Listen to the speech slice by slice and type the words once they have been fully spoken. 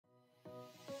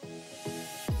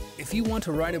If you want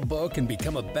to write a book and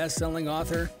become a best-selling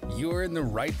author, you're in the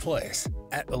right place.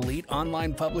 At Elite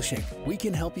Online Publishing, we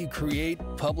can help you create,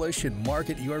 publish, and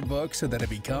market your book so that it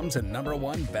becomes a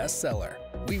 #1 bestseller.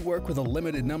 We work with a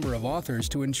limited number of authors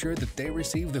to ensure that they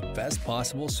receive the best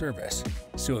possible service.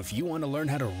 So if you want to learn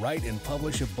how to write and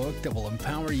publish a book that will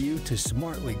empower you to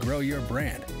smartly grow your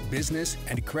brand, business,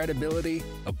 and credibility,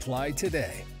 apply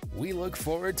today. We look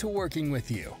forward to working with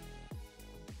you.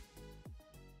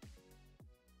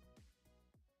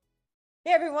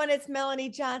 Hey everyone, it's Melanie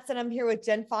Johnson. I'm here with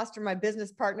Jenn Foster, my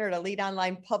business partner at Elite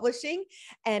Online Publishing,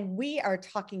 and we are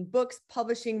talking books,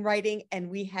 publishing, writing, and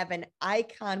we have an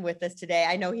icon with us today.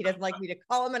 I know he doesn't like me to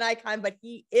call him an icon, but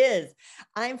he is.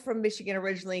 I'm from Michigan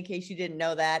originally, in case you didn't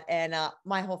know that, and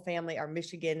my whole family are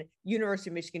University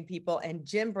of Michigan people, and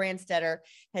Jim Brandstatter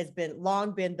has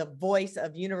long been the voice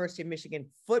of University of Michigan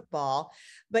football,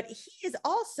 but he is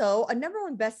also a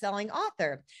 #1 best-selling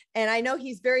author, and I know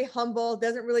he's very humble,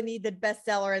 doesn't really need the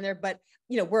bestseller in there, but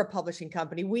we're a publishing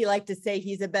company. We like to say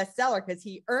he's a bestseller because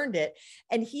he earned it.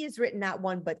 And he has written not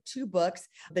one, but 2 books,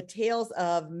 The Tales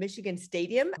of Michigan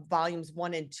Stadium, volumes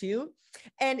 1 and 2.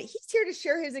 And he's here to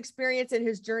share his experience and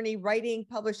his journey writing,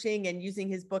 publishing, and using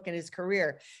his book in his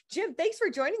career. Jim, thanks for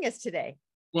joining us today.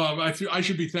 Well, I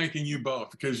should be thanking you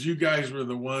both, because you guys were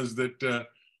the ones that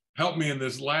helped me in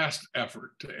this last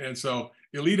effort. And so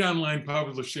Elite Online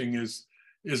Publishing is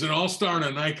an all-star and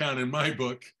an icon in my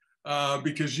book.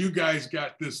 Because you guys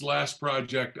got this last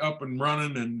project up and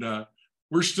running, and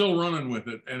we're still running with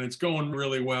it, and it's going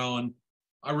really well. And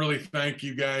I really thank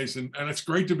you guys, and it's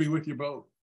great to be with you both.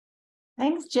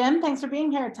 Thanks, Jim. Thanks for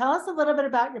being here. Tell us a little bit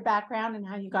about your background and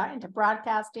how you got into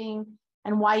broadcasting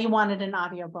and why you wanted an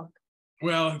audiobook.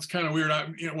 Well, it's kind of weird.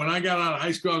 When I got out of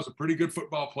high school, I was a pretty good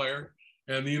football player,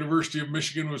 and the University of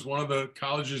Michigan was one of the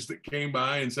colleges that came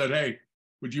by and said, "Hey,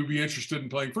 would you be interested in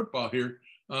playing football here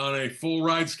on a full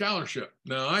ride scholarship?"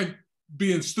 Now, I,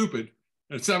 being stupid,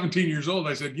 at 17 years old,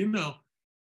 I said,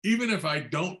 even if I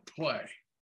don't play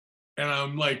and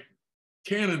I'm like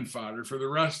cannon fodder for the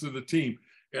rest of the team,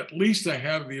 at least I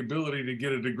have the ability to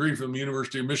get a degree from the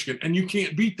University of Michigan, and you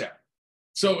can't beat that.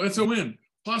 So it's a win.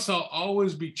 Plus, I'll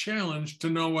always be challenged to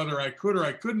know whether I could or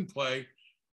I couldn't play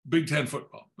Big Ten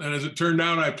football. And as it turned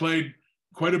out, I played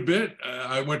quite a bit.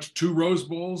 I went to 2 Rose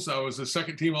Bowls. I was a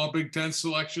second-team All-Big Ten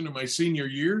selection in my senior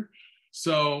year.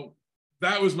 So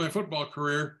that was my football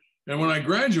career. And when I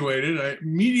graduated, I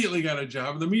immediately got a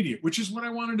job in the media, which is what I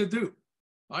wanted to do.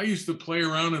 I used to play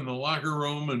around in the locker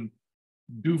room and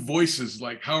do voices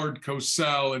like Howard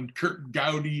Cosell and Kurt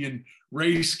Gowdy and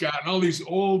Ray Scott and all these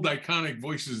old iconic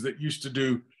voices that used to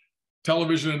do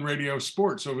television and radio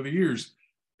sports over the years.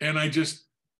 And I just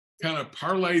kind of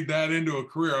parlayed that into a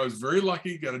career. I was very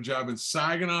lucky, got a job in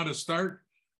Saginaw to start,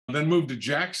 then moved to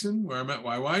Jackson, where I met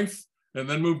my wife, and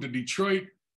then moved to Detroit,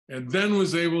 and then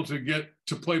was able to get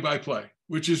to play-by-play,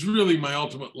 which is really my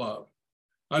ultimate love.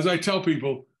 As I tell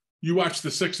people, you watch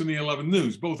the 6 and the 11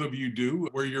 news, both of you do,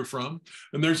 where you're from,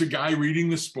 and there's a guy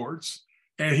reading the sports,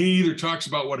 and he either talks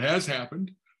about what has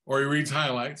happened, or he reads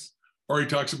highlights, or he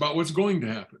talks about what's going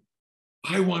to happen.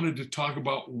 I wanted to talk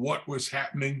about what was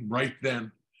happening right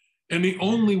then. And the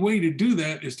only way to do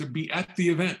that is to be at the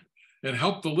event and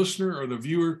help the listener or the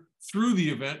viewer through the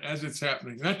event as it's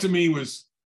happening. That to me was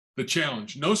the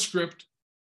challenge. No script.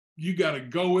 You got to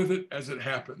go with it as it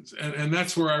happens. And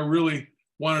that's where I really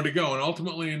wanted to go. And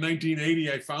ultimately in 1980,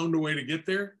 I found a way to get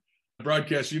there. I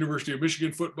broadcast University of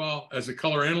Michigan football as a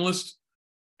color analyst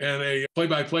and a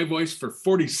play-by-play voice for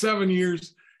 47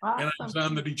 years. Awesome. And I was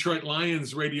on the Detroit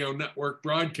Lions radio network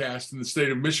broadcast in the state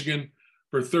of Michigan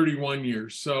for 31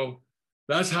 years. So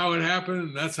that's how it happened.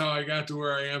 And that's how I got to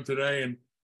where I am today. And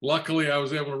luckily I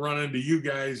was able to run into you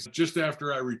guys just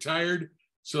after I retired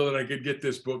so that I could get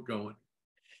this book going.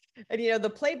 And the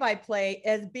play-by-play,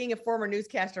 as being a former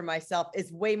newscaster myself,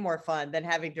 is way more fun than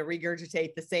having to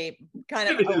regurgitate the same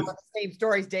the same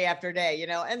stories day after day,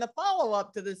 and the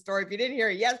follow-up to this story. If you didn't hear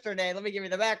it yesterday, let me give you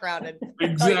the background and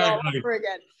tell you all over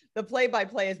again. The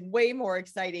play-by-play is way more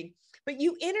exciting. But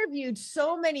you interviewed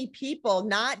so many people,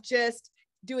 not just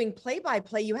doing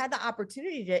play-by-play. You had the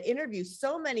opportunity to interview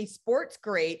so many sports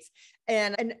greats.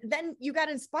 And then you got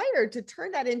inspired to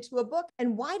turn that into a book.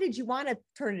 And why did you want to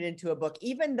turn it into a book,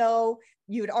 even though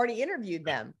you had already interviewed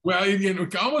them? Well,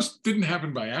 it almost didn't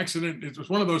happen by accident. It was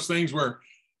one of those things where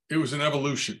it was an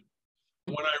evolution.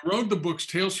 When I wrote the books,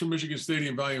 Tales from Michigan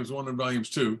Stadium, Volumes 1 and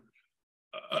Volumes 2,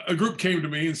 a group came to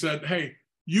me and said, "Hey,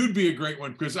 you'd be a great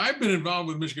one," because I've been involved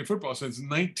with Michigan football since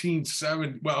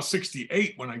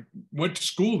 1968 when I went to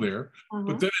school there.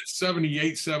 But then in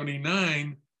 78,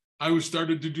 79, I was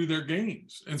started to do their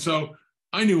games. And so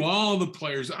I knew all the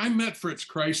players. I met Fritz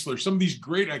Chrysler, some of these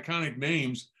great iconic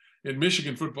names in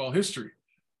Michigan football history.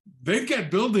 They've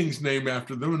got buildings named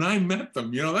after them, and I met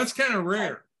them. That's kind of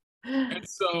rare. And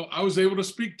so I was able to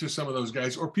speak to some of those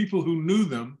guys or people who knew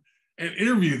them and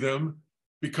interview them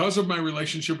because of my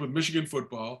relationship with Michigan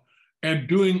football and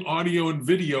doing audio and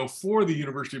video for the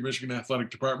University of Michigan Athletic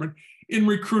Department in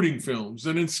recruiting films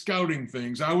and in scouting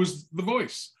things. I was the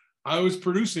voice. I was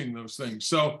producing those things.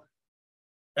 So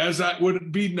as that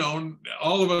would be known,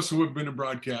 all of us who have been in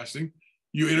broadcasting,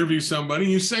 you interview somebody,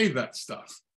 you save that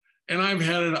stuff. And I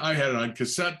had it on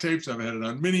cassette tapes. I've had it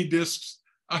on mini discs.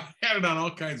 I had it on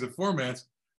all kinds of formats.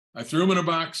 I threw them in a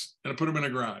box and I put them in a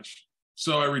garage.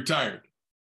 So I retired.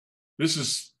 This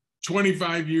is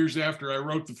 25 years after I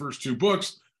wrote the first 2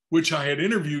 books, which I had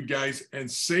interviewed guys and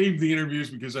saved the interviews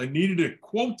because I needed to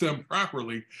quote them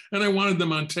properly. And I wanted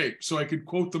them on tape so I could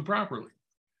quote them properly.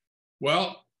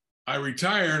 Well, I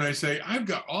retire and I say, I've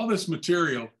got all this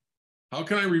material. How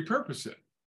can I repurpose it?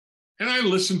 And I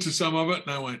listened to some of it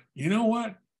and I went, you know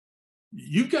what?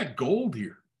 You've got gold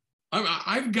here.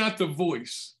 I've got the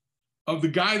voice of the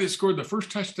guy that scored the first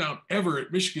touchdown ever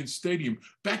at Michigan Stadium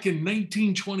back in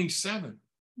 1927.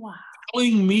 Wow.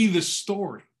 Telling me the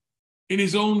story in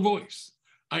his own voice.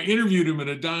 I interviewed him at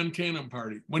a Don Cannon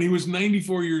party when he was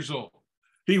 94 years old.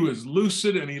 He was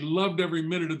lucid and he loved every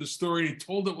minute of the story. He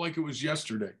told it like it was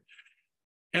yesterday.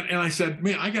 And I said,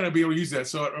 man, I got to be able to use that.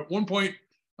 So at one point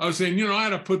I was saying, I had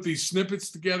to put these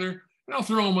snippets together and I'll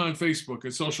throw them on Facebook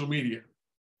and social media.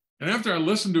 And after I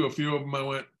listened to a few of them, I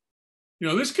went,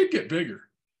 this could get bigger.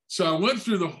 So I went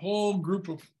through the whole group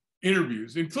of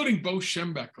interviews, including Bo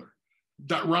Schembechler,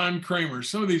 Ron Kramer,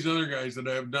 some of these other guys that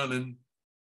I have done. And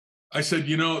I said,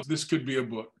 this could be a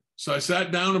book. So I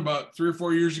sat down about 3 or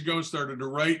 4 years ago and started to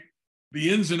write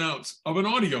the ins and outs of an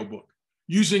audiobook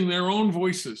using their own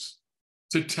voices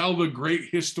to tell the great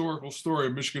historical story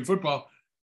of Michigan football.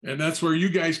 And that's where you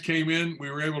guys came in. We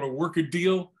were able to work a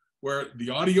deal where the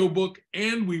audiobook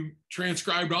and we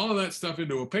transcribed all of that stuff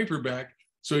into a paperback.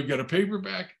 So we've got a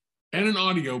paperback and an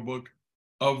audiobook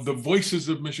of the voices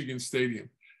of Michigan Stadium.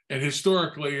 And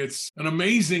historically, it's an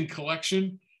amazing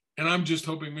collection. And I'm just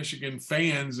hoping Michigan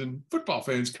fans and football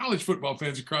fans, college football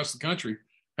fans across the country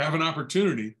have an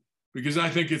opportunity because I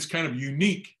think it's kind of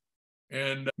unique.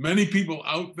 And many people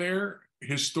out there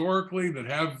historically that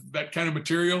have that kind of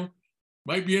material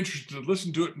might be interested to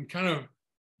listen to it and kind of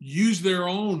use their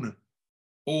own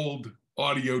old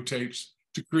audio tapes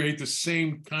to create the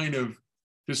same kind of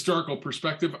historical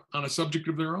perspective on a subject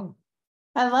of their own.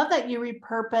 I love that you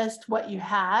repurposed what you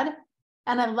had.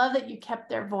 And I love that you kept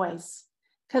their voice,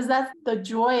 because that's the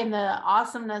joy and the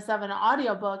awesomeness of an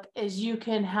audiobook is you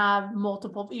can have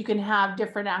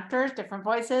different actors, different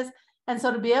voices. And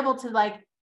so to be able to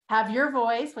have your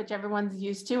voice, which everyone's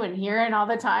used to and hearing all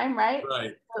the time, right?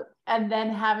 Right. And then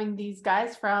having these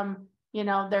guys from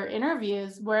their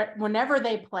interviews whenever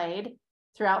they played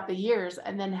throughout the years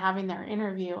and then having their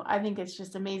interview, I think it's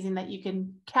just amazing that you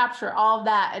can capture all of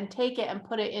that and take it and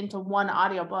put it into one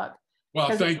audiobook.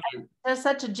 Well, thank you. There's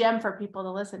such a gem for people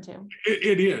to listen to.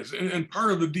 It is. And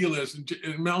part of the deal is,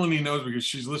 and Melanie knows because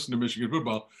she's listened to Michigan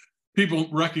football, people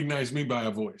recognize me by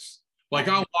a voice. Like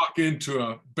I'll walk into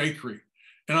a bakery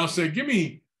and I'll say, give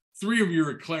me 3 of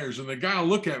your eclairs. And the guy will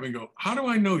look at me and go, how do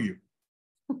I know you?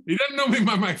 He doesn't know me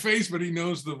by my face, but he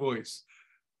knows the voice.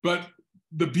 But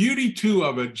the beauty too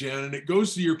of it, Jen, and it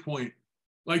goes to your point,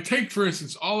 take, for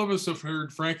instance, all of us have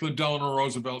heard Franklin Delano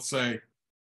Roosevelt say,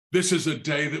 this is a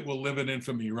day that will live in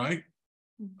infamy, right?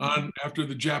 Mm-hmm. After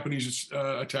the Japanese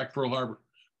attacked Pearl Harbor.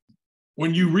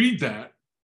 When you read that,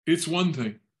 it's one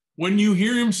thing. When you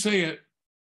hear him say it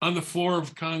on the floor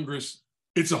of Congress,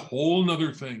 it's a whole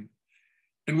nother thing.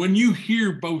 And when you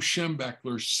hear Bo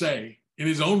Schembechler say in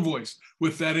his own voice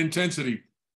with that intensity,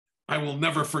 I will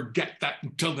never forget that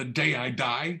until the day I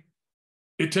die,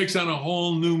 it takes on a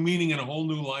whole new meaning and a whole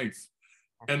new life.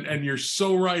 And you're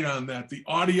so right on that. The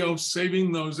audio,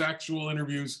 saving those actual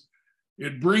interviews,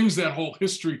 it brings that whole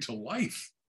history to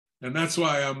life. And that's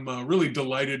why I'm really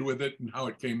delighted with it and how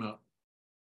it came out.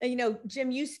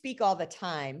 Jim, you speak all the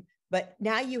time, but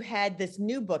now you had this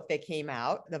new book that came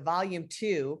out, the volume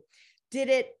 2. Did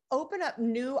it open up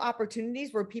new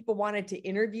opportunities where people wanted to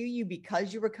interview you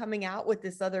because you were coming out with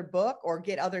this other book or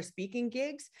get other speaking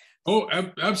gigs? Oh,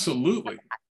 absolutely.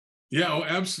 Yeah,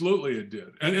 absolutely it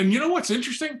did. And you know what's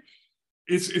interesting?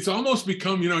 It's almost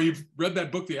become, you've read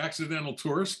that book, The Accidental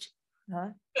Tourist.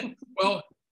 Uh-huh. Well,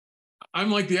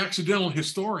 I'm like the accidental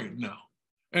historian now.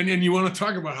 And you want to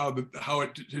talk about how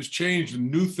it has changed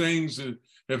and new things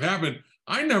have happened.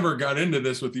 I never got into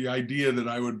this with the idea that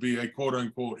I would be a quote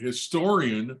unquote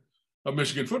historian of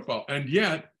Michigan football. And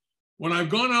yet, when I've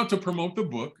gone out to promote the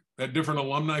book at different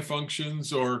alumni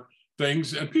functions or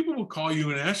things, and people will call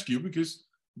you and ask you because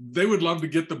they would love to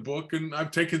get the book. And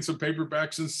I've taken some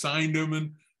paperbacks and signed them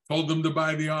and told them to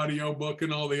buy the audiobook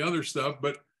and all the other stuff.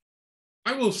 But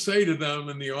I will say to them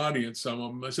in the audience, some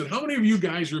of them, I said, how many of you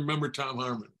guys remember Tom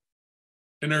Harmon?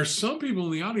 And there are some people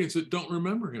in the audience that don't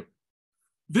remember him.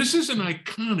 This is an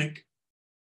iconic,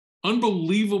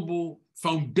 unbelievable,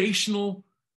 foundational,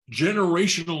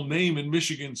 generational name in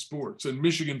Michigan sports and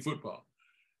Michigan football.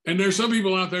 And there's some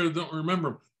people out there that don't remember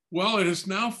him. Well, it has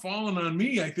now fallen on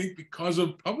me, I think, because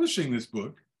of publishing this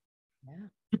book,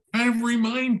 to kind of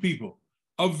remind people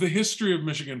of the history of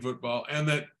Michigan football, and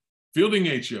that Fielding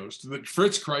H. Yost, that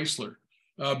Fritz Chrysler,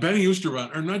 Benny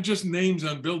Oosterbaan are not just names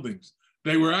on buildings.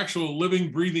 They were actual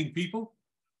living, breathing people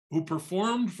who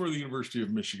performed for the University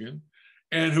of Michigan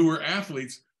and who were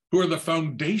athletes, who are the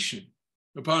foundation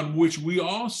upon which we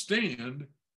all stand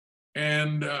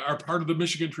and are part of the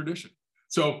Michigan tradition.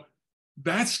 So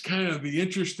that's kind of the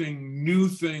interesting new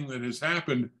thing that has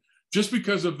happened just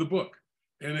because of the book.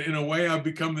 And in a way, I've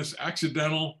become this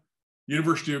accidental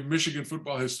University of Michigan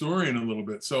football historian a little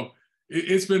bit. So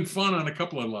it's been fun on a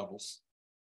couple of levels.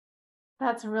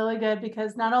 That's really good,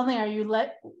 because not only are you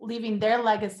leaving their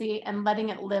legacy and letting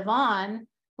it live on,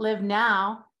 live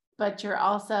now, but you're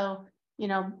also,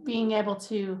 being able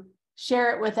to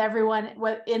share it with everyone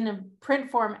in a print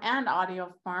form and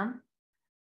audio form,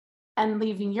 and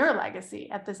leaving your legacy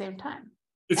at the same time.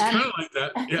 It's kind of like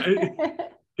that. Yeah,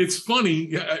 it's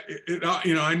funny.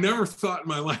 I never thought in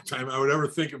my lifetime I would ever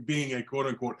think of being a quote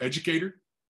unquote educator.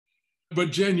 But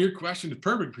Jen, your question is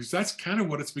perfect, because that's kind of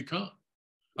what it's become.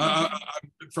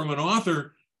 From an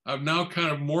author, I've now kind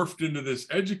of morphed into this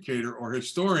educator or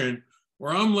historian,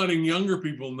 where I'm letting younger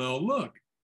people know, look,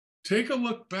 take a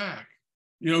look back.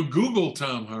 Google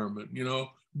Tom Harmon,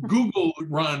 Google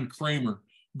Ron Kramer,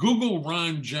 Google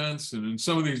Ron Johnson, and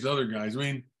some of these other guys.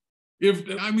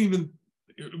 I mean,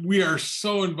 we are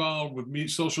so involved with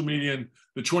social media and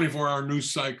the 24-hour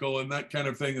news cycle and that kind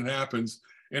of thing that happens,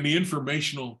 and the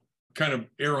informational kind of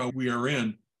era we are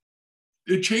in.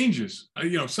 It changes.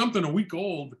 Something a week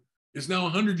old is now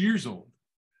 100 years old.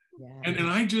 Yeah. And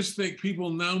I just think people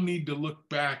now need to look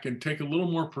back and take a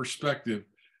little more perspective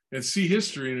and see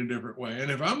history in a different way.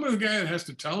 And if I'm the guy that has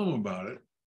to tell them about it,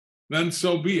 then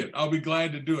so be it. I'll be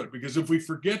glad to do it. Because if we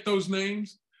forget those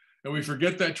names and we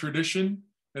forget that tradition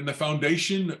and the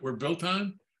foundation that we're built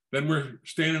on, then we're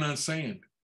standing on sand.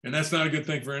 And that's not a good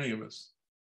thing for any of us.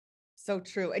 So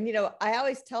true. And, I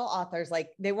always tell authors,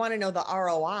 they want to know the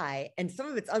ROI, and some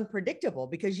of it's unpredictable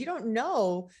because you don't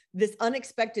know this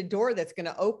unexpected door that's going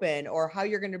to open or how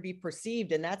you're going to be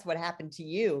perceived. And that's what happened to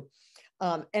you.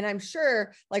 And I'm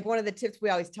sure one of the tips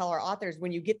we always tell our authors,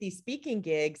 when you get these speaking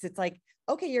gigs, it's like,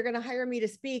 okay, you're going to hire me to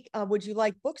speak. Would you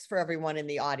like books for everyone in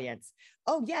the audience?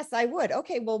 Oh, yes, I would.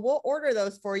 Okay, well, we'll order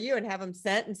those for you and have them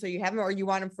sent. And so you have them, or you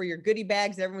want them for your goodie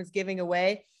bags everyone's giving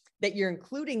away, that you're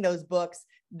including those books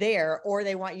there, or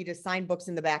they want you to sign books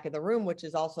in the back of the room, which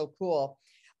is also cool.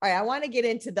 All right, I want to get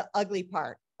into the ugly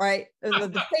part, right?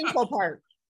 The painful part,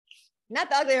 not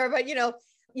the ugly part, but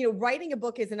writing a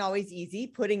book isn't always easy,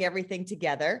 putting everything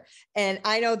together. And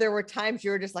I know there were times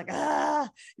you were just like,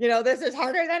 this is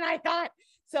harder than I thought.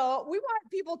 So we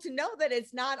want people to know that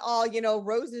it's not all,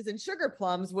 roses and sugar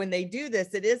plums when they do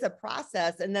this. It is a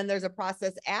process. And then there's a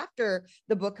process after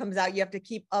the book comes out. You have to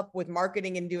keep up with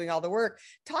marketing and doing all the work.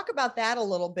 Talk about that a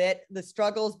little bit, the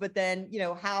struggles, but then,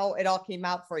 how it all came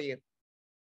out for you.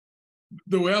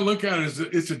 The way I look at it is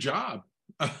it's a job.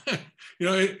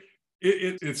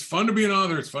 It's fun to be an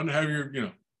author. It's fun to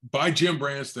have by Jim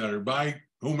Brandstatter, by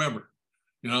whomever.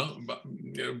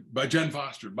 By Jenn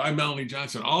Foster, by Melanie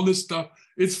Johnson, all this stuff.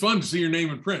 It's fun to see your name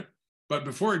in print, but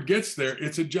before it gets there,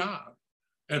 it's a job.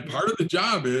 And part of the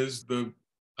job is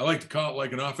I like to call it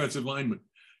like an offensive lineman.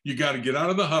 You got to get out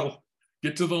of the huddle,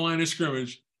 get to the line of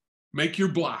scrimmage, make your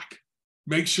block,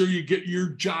 make sure you get your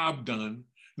job done,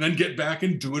 then get back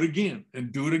and do it again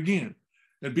and do it again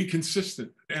and be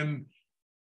consistent. And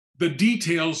the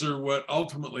details are what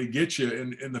ultimately get you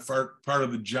in the part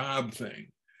of the job thing.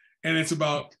 And it's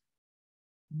about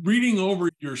reading over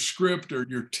your script or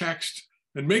your text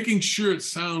and making sure it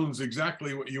sounds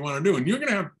exactly what you want to do. And you're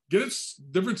going to get a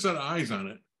different set of eyes on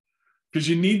it, because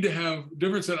you need to have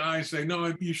different set of eyes say,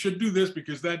 no, you should do this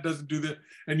because that doesn't do that.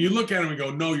 And you look at them and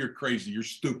go, no, you're crazy. You're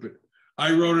stupid.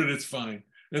 I wrote it. It's fine.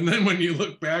 And then when you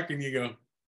look back and you go,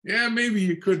 yeah, maybe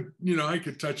you could, I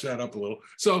could touch that up a little.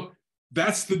 So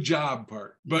that's the job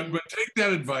part. But take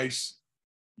that advice,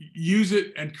 use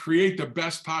it, and create the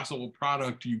best possible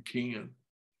product you can.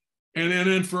 And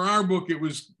then for our book, it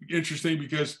was interesting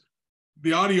because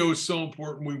the audio is so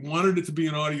important. We wanted it to be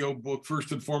an audio book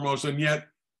first and foremost. And yet,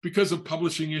 because of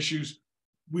publishing issues,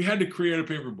 we had to create a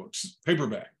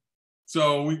paperback.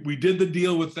 So we did the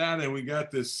deal with that, and we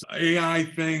got this AI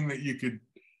thing that you could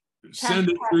send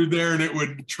it through there and it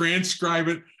would transcribe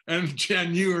it. And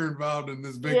Jenn, you were involved in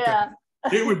this big thing.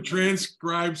 It would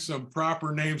transcribe some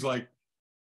proper names like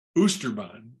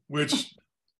Oosterbaan, which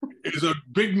is a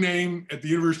big name at the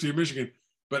University of Michigan,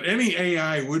 but any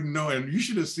AI wouldn't know. And you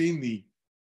should have seen the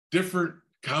different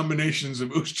combinations of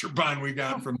Oosterbaan we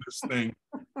got from this thing.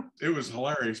 It was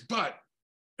hilarious. But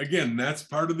again, that's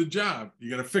part of the job. You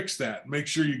got to fix that. Make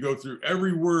sure you go through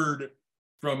every word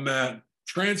from that,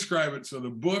 transcribe it so the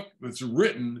book that's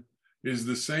written is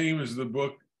the same as the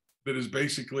book that is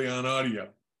basically on audio.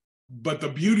 But the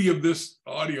beauty of this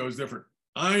audio is different.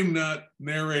 I'm not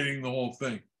narrating the whole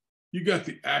thing. You got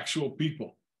the actual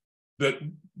people that,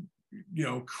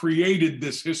 created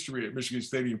this history at Michigan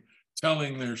Stadium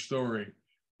telling their story.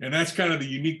 And that's kind of the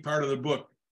unique part of the book.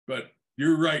 But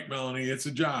you're right, Melanie, it's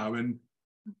a job. And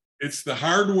it's the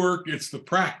hard work. It's the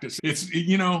practice. It's,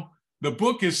 the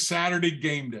book is Saturday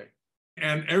game day.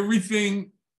 And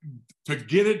everything to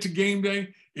get it to game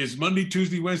day is Monday,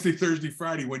 Tuesday, Wednesday, Thursday,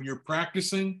 Friday. When you're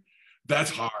practicing,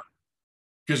 that's hard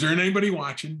because there ain't anybody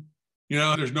watching.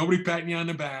 There's nobody patting you on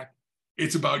the back.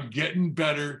 It's about getting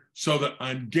better so that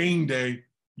on game day,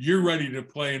 you're ready to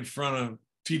play in front of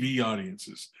TV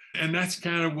audiences. And that's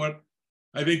kind of what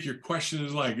I think your question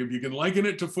is like. If you can liken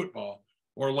it to football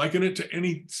or liken it to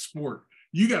any sport,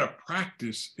 you got to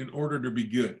practice in order to be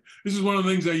good. This is one of the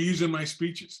things I use in my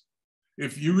speeches.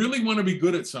 If you really want to be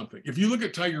good at something, if you look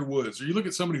at Tiger Woods or you look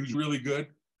at somebody who's really good,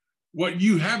 what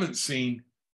you haven't seen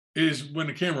is when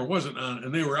the camera wasn't on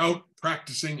and they were out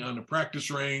practicing on a practice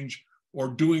range or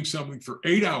doing something for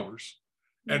 8 hours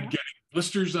and getting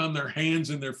blisters on their hands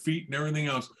and their feet and everything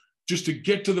else just to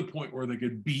get to the point where they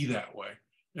could be that way.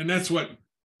 And that's what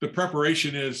the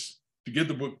preparation is to get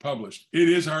the book published. It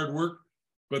is hard work,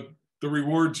 but the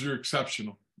rewards are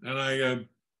exceptional. And I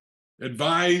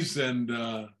advise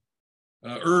and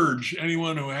urge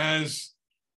anyone who has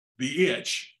the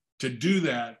itch to do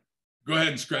that, go ahead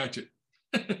and scratch it.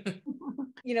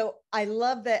 I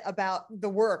love that about the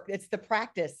work. It's the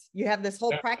practice. You have this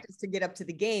whole practice to get up to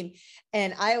the game.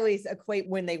 And I always equate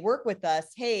when they work with us,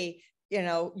 hey,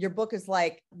 your book is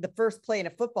like the first play in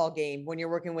a football game. When you're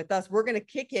working with us, we're going to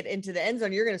kick it into the end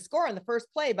zone. You're going to score on the first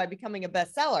play by becoming a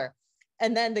bestseller.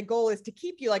 And then the goal is to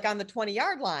keep you like on the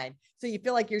 20-yard line. So you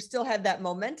feel like you still have that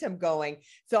momentum going.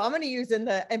 So I'm going to use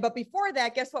but before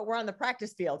that, guess what? We're on the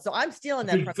practice field. So I'm stealing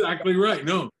that. Exactly right.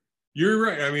 No, you're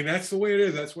right. I mean, that's the way it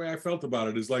is. That's the way I felt about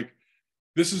it, is like,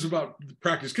 this is about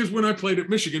practice. Because when I played at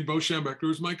Michigan, Bo Schembechler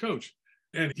was my coach.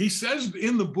 And he says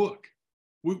in the book,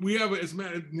 we have,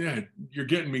 you're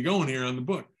getting me going here on the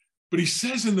book, but he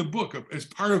says in the book, as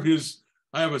part of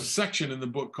I have a section in the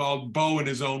book called Bo in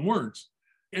His Own Words.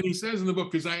 And he says in the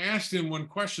book, because I asked him one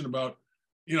question about,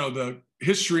 the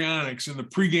histrionics and the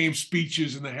pregame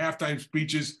speeches and the halftime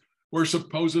speeches where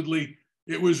supposedly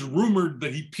it was rumored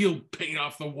that he peeled paint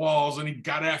off the walls and he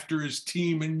got after his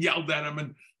team and yelled at him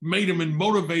and made him and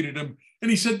motivated him.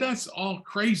 And he said, that's all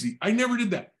crazy. I never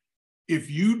did that. If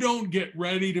you don't get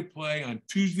ready to play on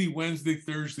Tuesday, Wednesday,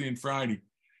 Thursday, and Friday,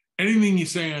 anything you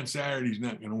say on Saturday is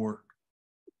not going to work.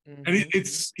 Mm-hmm. And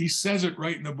he says it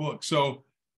right in the book. So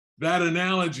that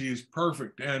analogy is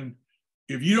perfect. And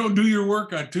if you don't do your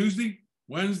work on Tuesday,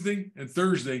 Wednesday, and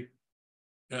Thursday,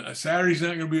 Saturday's not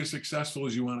going to be as successful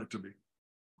as you want it to be.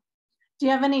 Do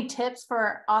you have any tips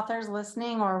for authors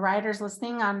listening or writers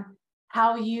listening on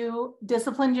how you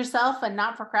disciplined yourself and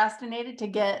not procrastinated to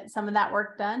get some of that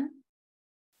work done?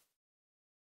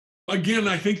 Again,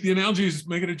 I think the analogy is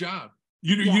make it a job.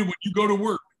 When you go to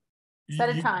work,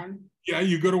 set a time.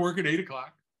 You go to work at 8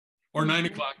 o'clock or 9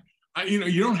 o'clock.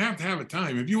 You don't have to have a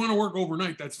time. If you want to work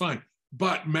overnight, that's fine.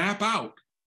 But map out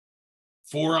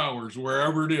 4 hours,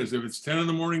 wherever it is. If it's 10 in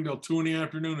the morning till 2 in the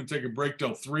afternoon and take a break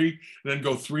till 3, and then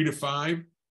go 3 to 5,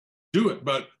 do it.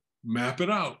 But map it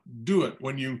out. Do it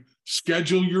when you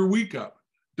schedule your week up.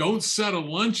 Don't set a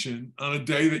luncheon on a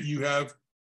day that you have,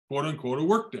 quote unquote, a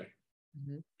work day.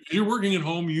 Mm-hmm. You're working at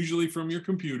home, usually from your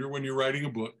computer when you're writing a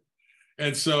book.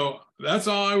 And so that's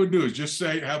all I would do is just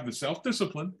have the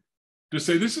self-discipline to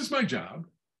say, this is my job.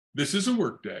 This is a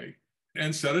work day,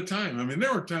 and set a time. I mean,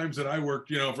 there were times that I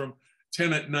worked, from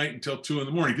 10 at night until 2 in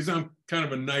the morning because I'm kind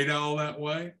of a night owl that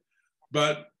way.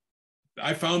 But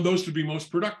I found those to be most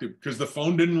productive because the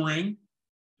phone didn't ring.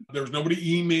 There was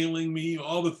nobody emailing me,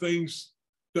 all the things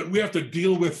that we have to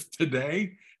deal with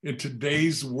today in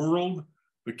today's world,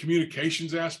 the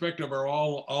communications aspect of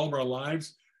all of our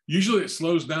lives. Usually it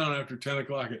slows down after 10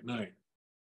 o'clock at night.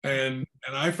 And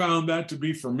I found that to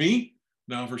be, for me,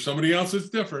 now for somebody else it's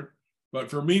different, but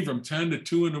for me, from 10 to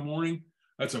 2 in the morning,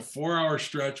 that's a 4-hour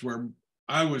stretch where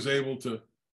I was able to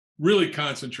really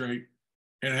concentrate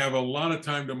and have a lot of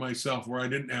time to myself where I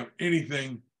didn't have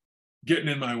anything getting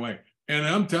in my way. And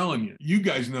I'm telling you, you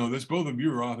guys know this, both of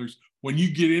you are authors, when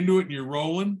you get into it and you're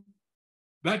rolling,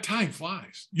 that time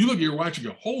flies. You look at your watch and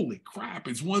go, holy crap,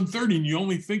 it's 1:30, and you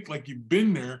only think like you've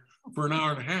been there for an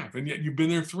hour and a half, and yet you've been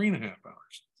there 3.5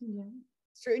 hours. Yeah.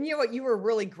 True. And you know what you were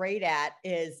really great at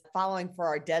is following for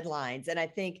our deadlines. And I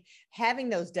think having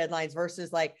those deadlines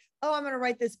versus like, oh, I'm going to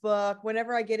write this book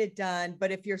whenever I get it done.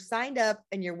 But if you're signed up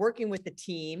and you're working with the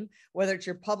team, whether it's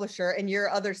your publisher and your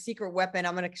other secret weapon,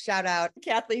 I'm going to shout out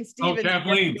Kathleen Stevens. Oh,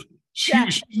 Kathleen.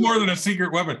 She's more than a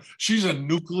secret weapon. She's a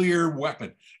nuclear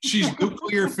weapon. She's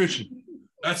nuclear fission.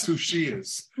 That's who she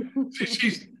is.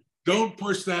 She's don't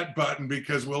push that button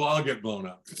because we'll all get blown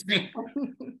up.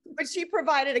 But she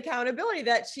provided accountability,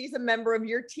 that she's a member of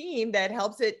your team that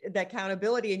helps it, the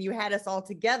accountability. And you had us all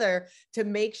together to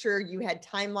make sure you had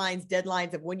timelines,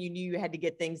 deadlines of when you knew you had to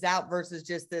get things out versus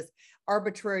just this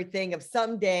arbitrary thing of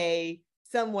someday,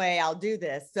 some way I'll do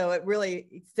this. So it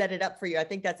really set it up for you. I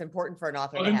think that's important for an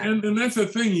author to have. And that's the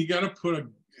thing, you got to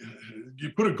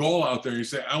put a goal out there. You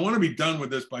say, I want to be done with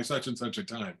this by such and such a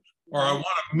time, or I want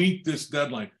to meet this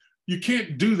deadline. You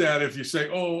can't do that if you say,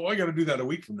 oh, I got to do that a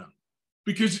week from now,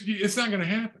 because it's not going to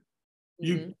happen.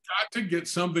 You've got to get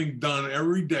something done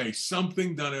every day,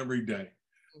 something done every day.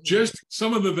 Just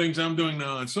some of the things I'm doing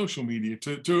now on social media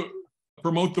to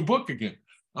promote the book again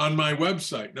on my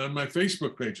website and on my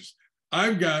Facebook pages.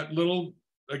 I've got little,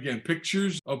 again,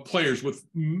 pictures of players with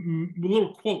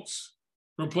little quotes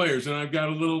from players. And I've got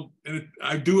a little, and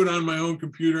I do it on my own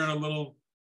computer on a little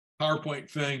PowerPoint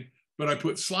thing, but I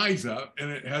put slides up and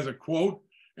it has a quote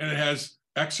and it has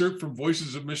excerpt from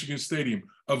Voices of Michigan Stadium,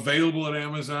 available at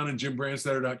Amazon and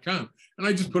JimBrandstatter.com. And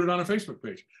I just put it on a Facebook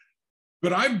page.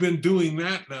 But I've been doing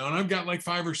that now, and I've got like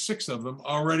 5 or 6 of them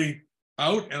already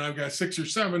out, and I've got 6 or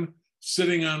 7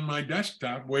 sitting on my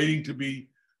desktop waiting to be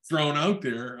thrown out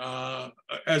there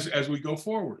as we go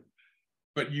forward.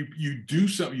 But you do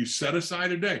something, you set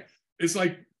aside a day. It's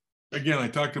like, again, I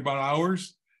talked about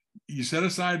hours. You set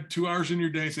aside 2 hours in your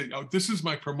day and say, oh, this is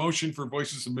my promotion for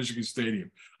Voices of Michigan Stadium.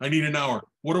 I need an hour.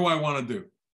 What do I want to do?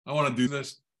 I want to do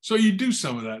this. So you do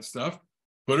some of that stuff.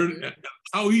 Put it,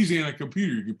 how easy on a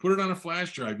computer. You can put it on a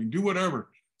flash drive. You can do whatever,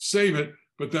 save it.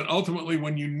 But then ultimately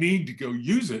when you need to go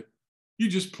use it, you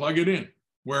just plug it in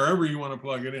wherever you want to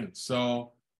plug it in.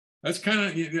 So that's kind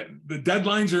of, the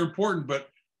deadlines are important, but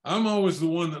I'm always the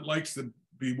one that likes to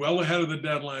be well ahead of the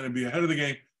deadline and be ahead of the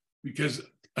game, because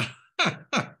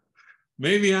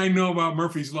maybe I know about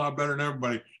Murphy's Law better than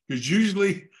everybody, because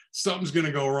usually something's going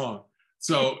to go wrong.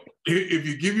 So if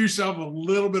you give yourself a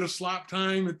little bit of slop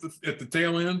time at the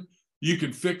tail end, you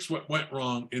can fix what went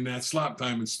wrong in that slop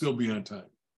time and still be on time.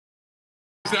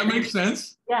 Does that make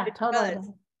sense? Yeah, totally.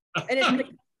 And it's the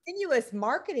continuous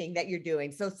marketing that you're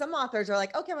doing. So some authors are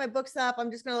like, okay, my book's up, I'm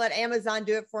just going to let Amazon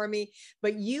do it for me.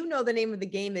 But you know, the name of the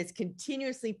game is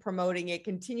continuously promoting it,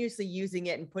 continuously using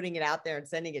it and putting it out there and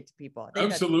sending it to people.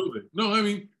 Absolutely. No, I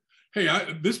mean,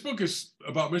 hey, this book is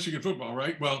about Michigan football,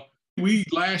 right? Well, we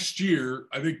last year,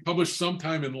 I think, published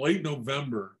sometime in late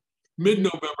November,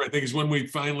 mid-November, I think, is when we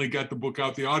finally got the book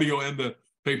out, the audio and the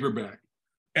paperback.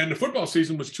 And the football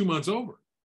season was 2 months over.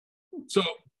 So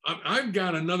I've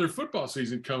got another football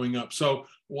season coming up. So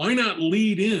why not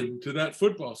lead into that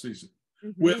football season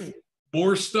with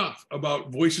more stuff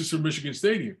about Voices from Michigan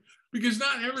Stadium? Because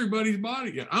not everybody's bought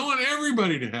it yet. I want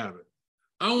everybody to have it.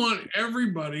 I want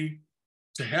everybody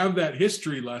to have that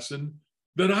history lesson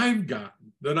that I've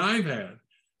gotten, that I've had.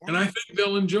 And I think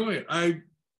they'll enjoy it. A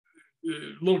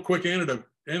little quick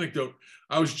anecdote.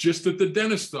 I was just at the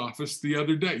dentist's office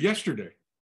yesterday.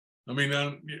 I mean,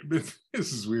 this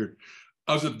is weird.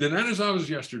 I was at the dentist's office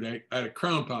yesterday. I had a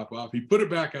crown pop off. He put it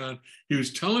back on. He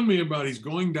was telling me about he's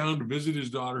going down to visit his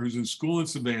daughter who's in school in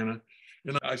Savannah.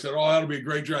 And I said, oh, that'll be a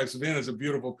great drive. Savannah's a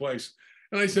beautiful place.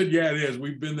 And I said, yeah, it is.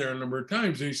 We've been there a number of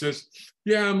times. And he says,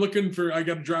 yeah, I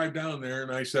got to drive down there.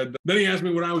 And I said, then he asked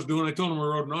me what I was doing. I told him I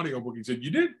wrote an audiobook. He said,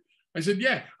 you did? I said,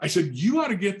 yeah. I said, you ought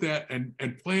to get that and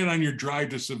play it on your drive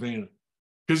to Savannah.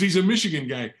 Because he's a Michigan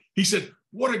guy. He said,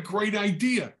 what a great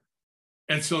idea.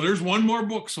 And so there's one more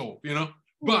book sold,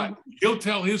 but he'll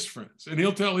tell his friends and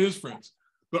he'll tell his friends.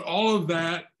 But all of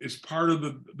that is part of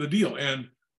the deal. And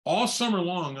all summer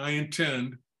long, I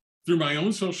intend, through my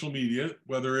own social media,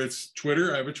 whether it's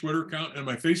Twitter, I have a Twitter account, and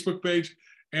my Facebook page,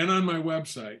 and on my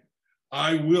website,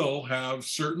 I will have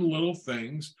certain little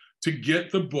things to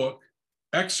get the book,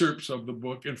 excerpts of the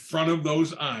book in front of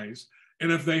those eyes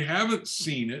And if they haven't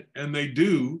seen it and they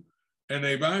do, and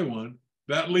they buy one,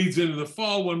 that leads into the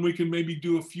fall when we can maybe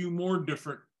do a few more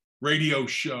different radio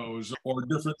shows or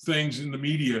different things in the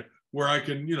media where I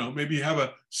can, maybe have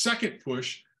a second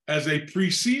push as a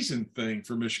preseason thing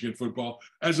for Michigan football,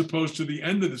 as opposed to the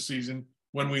end of the season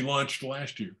when we launched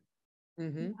last year.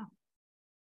 Mm-hmm.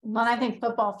 Well, I think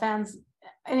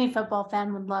any football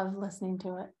fan would love listening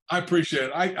to it. I appreciate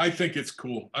it. I think it's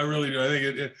cool. I really do. I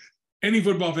think any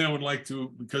football fan would like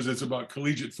to, because it's about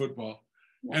collegiate football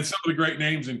and some of the great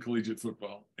names in collegiate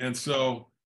football. And so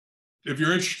if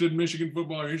you're interested in Michigan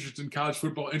football, or interested in college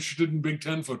football, interested in Big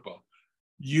Ten football,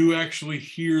 you actually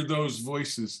hear those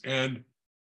voices. And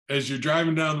as you're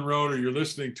driving down the road or you're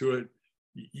listening to it,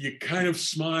 you kind of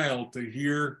smile to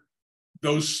hear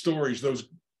those stories.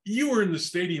 You were in the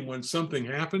stadium when something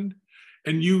happened,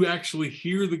 and you actually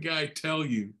hear the guy tell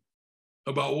you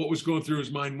about what was going through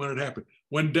his mind when it happened.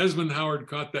 When Desmond Howard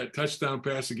caught that touchdown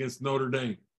pass against Notre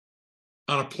Dame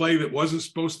on a play that wasn't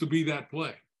supposed to be that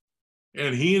play.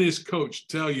 And he and his coach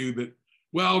tell you that,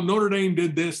 well, Notre Dame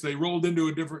did this. They rolled into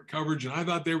a different coverage, and I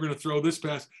thought they were going to throw this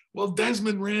pass. Well,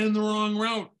 Desmond ran the wrong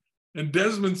route. And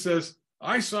Desmond says,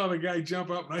 I saw the guy jump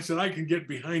up, and I said, I can get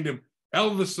behind him.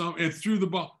 Elvis and threw the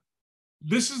ball.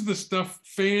 This is the stuff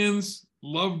fans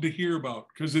love to hear about,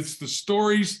 because it's the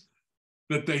stories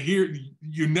that they hear.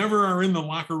 You never are in the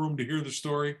locker room to hear the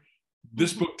story.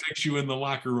 This book takes you in the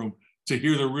locker room to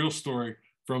hear the real story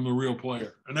from the real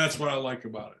player. And that's what I like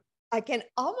about it. I can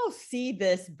almost see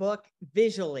this book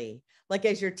visually, like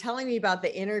as you're telling me about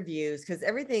the interviews, because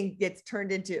everything gets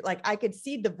turned into, like, I could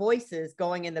see the voices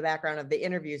going in the background of the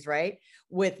interviews, right?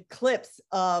 With clips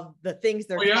of the things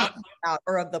they're talking about,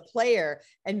 or of the player,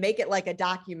 and make it like a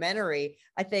documentary,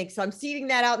 I think. So I'm seeding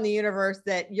that out in the universe,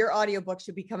 that your audiobook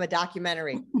should become a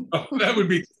documentary. Oh, that'd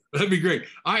be great.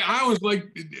 I always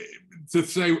like to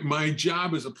say my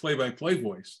job as a play-by-play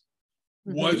voice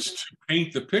was to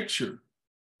paint the picture.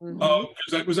 Because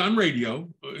that was on radio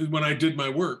when I did my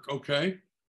work, okay?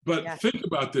 But think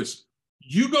about this.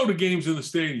 You go to games in the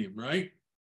stadium, right?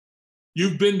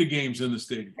 You've been to games in the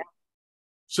stadium.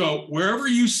 So wherever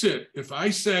you sit, if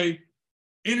I say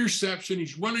interception,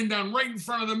 he's running down right in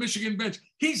front of the Michigan bench,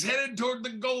 he's headed toward the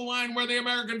goal line where the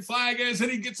American flag is, and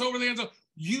he gets over the end zone,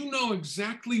 you know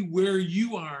exactly where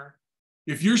you are.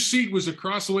 If your seat was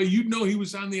across the way, you'd know he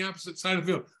was on the opposite side of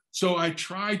the field. So I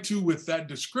try to, with that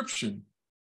description,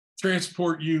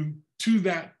 transport you to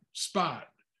that spot.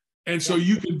 And so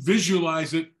you can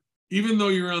visualize it, even though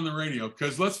you're on the radio.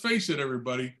 Because let's face it,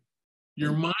 everybody,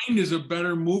 your mind is a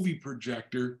better movie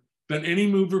projector than any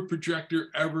movie projector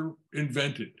ever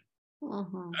invented.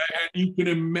 And you can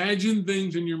imagine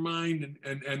things in your mind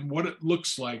and what it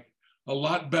looks like a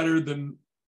lot better than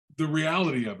the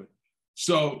reality of it.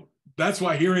 So that's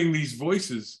why hearing these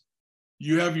voices,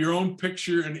 you have your own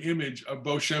picture and image of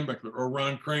Bo Schembechler or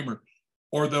Ron Kramer,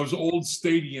 or those old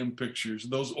stadium pictures,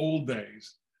 those old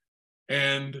days.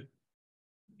 And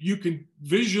you can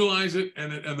visualize it,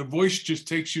 and the voice just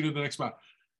takes you to the next spot.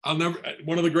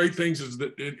 One of the great things is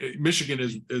that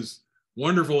Michigan is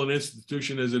wonderful an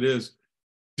institution as it is,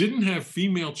 didn't have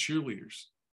female cheerleaders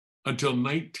until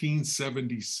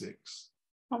 1976.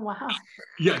 Oh, wow.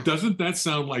 Yeah, doesn't that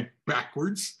sound like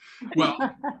backwards? Well,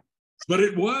 but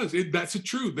it was, that's the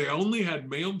truth. They only had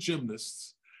male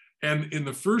gymnasts. And in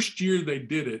the first year they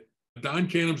did it, Don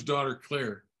Canham's daughter,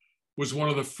 Claire, was one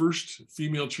of the first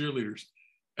female cheerleaders.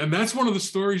 And that's one of the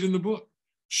stories in the book.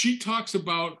 She talks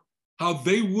about how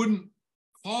they wouldn't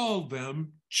call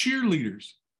them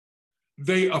cheerleaders.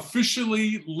 They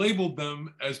officially labeled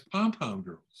them as pom-pom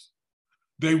girls.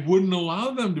 They wouldn't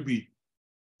allow them to be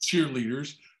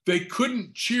cheerleaders. They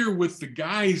couldn't cheer with the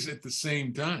guys at the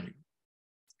same time.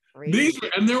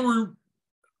 And there were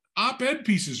op-ed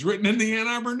pieces written in the Ann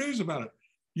Arbor News about it.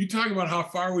 You talk about how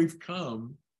far we've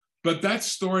come, but that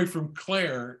story from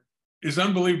Claire is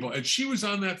unbelievable. And she was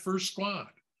on that first squad.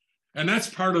 And that's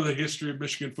part of the history of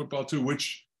Michigan football too,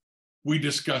 which we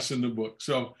discuss in the book.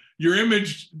 So your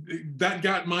image, that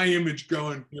got my image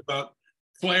going about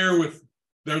Claire with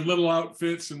their little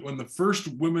outfits, and when the first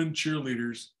women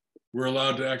cheerleaders were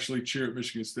allowed to actually cheer at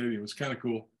Michigan Stadium. It's kind of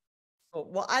cool.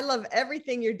 Well, I love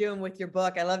everything you're doing with your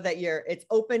book. I love that it's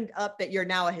opened up, that you're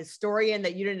now a historian,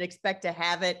 that you didn't expect to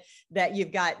have it, that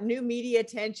you've got new media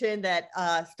attention that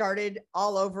started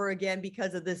all over again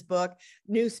because of this book,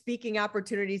 new speaking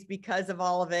opportunities because of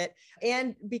all of it,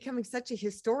 and becoming such a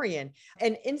historian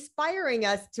and inspiring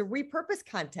us to repurpose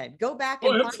content. Go back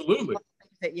and absolutely.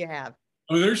 Find that you have.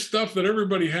 I mean, there's stuff that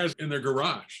everybody has in their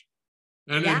garage,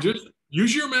 and just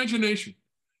use your imagination.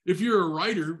 If you're a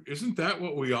writer, isn't that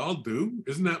what we all do?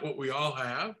 Isn't that what we all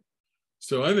have?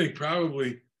 So I think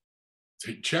probably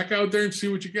check out there and see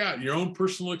what you got, your own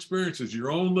personal experiences,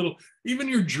 your own little, even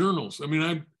your journals. I mean,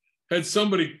 I've had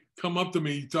somebody come up to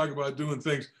me, talk about doing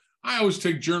things. I always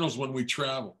take journals when we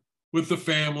travel with the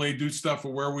family, do stuff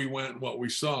of where we went and what we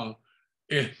saw.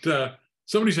 And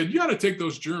somebody said, you ought to take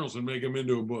those journals and make them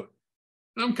into a book.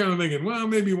 And I'm kind of thinking, well,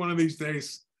 maybe one of these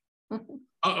days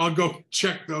I'll go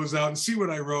check those out and see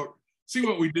what I wrote, see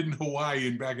what we did in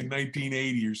Hawaii back in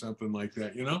 1980 or something like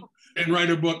that, you know, and write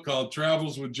a book called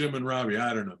Travels with Jim and Robbie.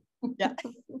 I don't know. Yeah.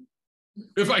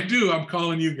 If I do, I'm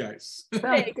calling you guys.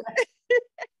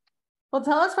 Well,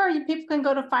 tell us where people can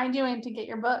go to find you and to get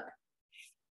your book.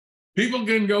 People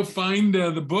can go find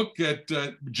the book at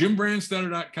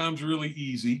jimbrandstatter.com. is really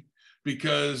easy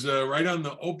because right on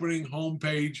the opening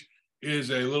homepage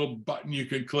is a little button you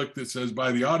can click that says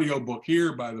buy the audiobook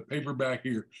here, buy the paperback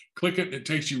here. Click it and it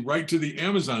takes you right to the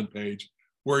Amazon page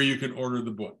where you can order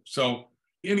the book. So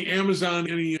Amazon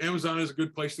is a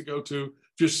good place to go to.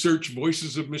 Just search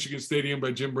Voices of Michigan Stadium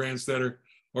by Jim Brandstatter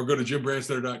or go to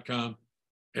jimbrandstatter.com.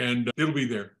 And it'll be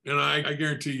there. And I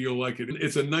guarantee you'll like it.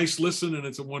 It's a nice listen and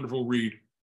it's a wonderful read.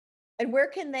 And where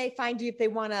can they find you if they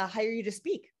want to hire you to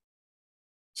speak?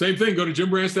 Same thing. Go to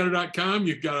jimbrandstatter.com.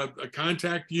 You've got a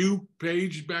contact you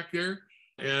page back there.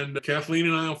 And Kathleen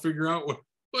and I will figure out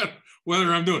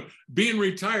whether I'm doing. Being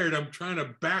retired, I'm trying to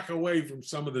back away from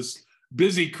some of this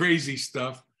busy, crazy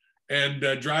stuff and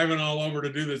driving all over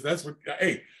to do this. That's what,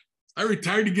 hey, I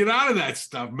retired to get out of that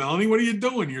stuff. Melanie, what are you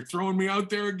doing? You're throwing me out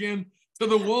there again to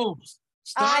the wolves.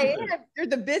 Stop it. You're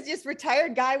the busiest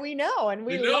retired guy we know. And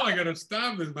we know I got to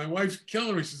stop this. My wife's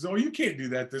killing me. She says, oh, you can't do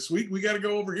that this week. We got to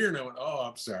go over here. And I went, oh,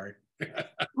 I'm sorry.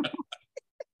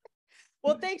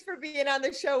 Well, thanks for being on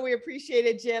the show. We appreciate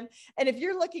it, Jim. And if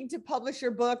you're looking to publish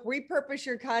your book, repurpose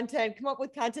your content, come up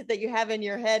with content that you have in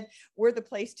your head, we're the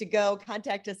place to go.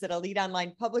 Contact us at Elite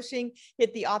Online Publishing.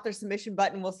 Hit the author submission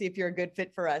button. We'll see if you're a good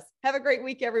fit for us. Have a great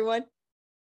week, everyone.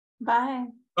 Bye.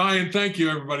 Bye, and thank you,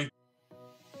 everybody.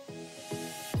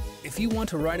 If you want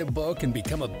to write a book and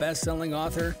become a best-selling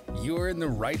author, you're in the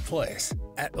right place.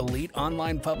 At Elite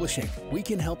Online Publishing, we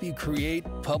can help you create,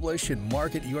 publish, and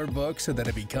market your book so that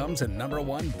it becomes a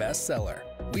 #1 bestseller.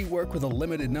 We work with a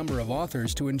limited number of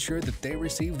authors to ensure that they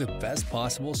receive the best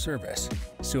possible service.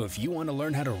 So if you want to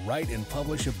learn how to write and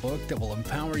publish a book that will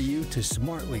empower you to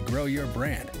smartly grow your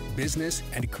brand, business,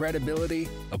 and credibility,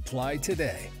 apply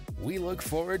today. We look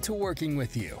forward to working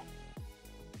with you.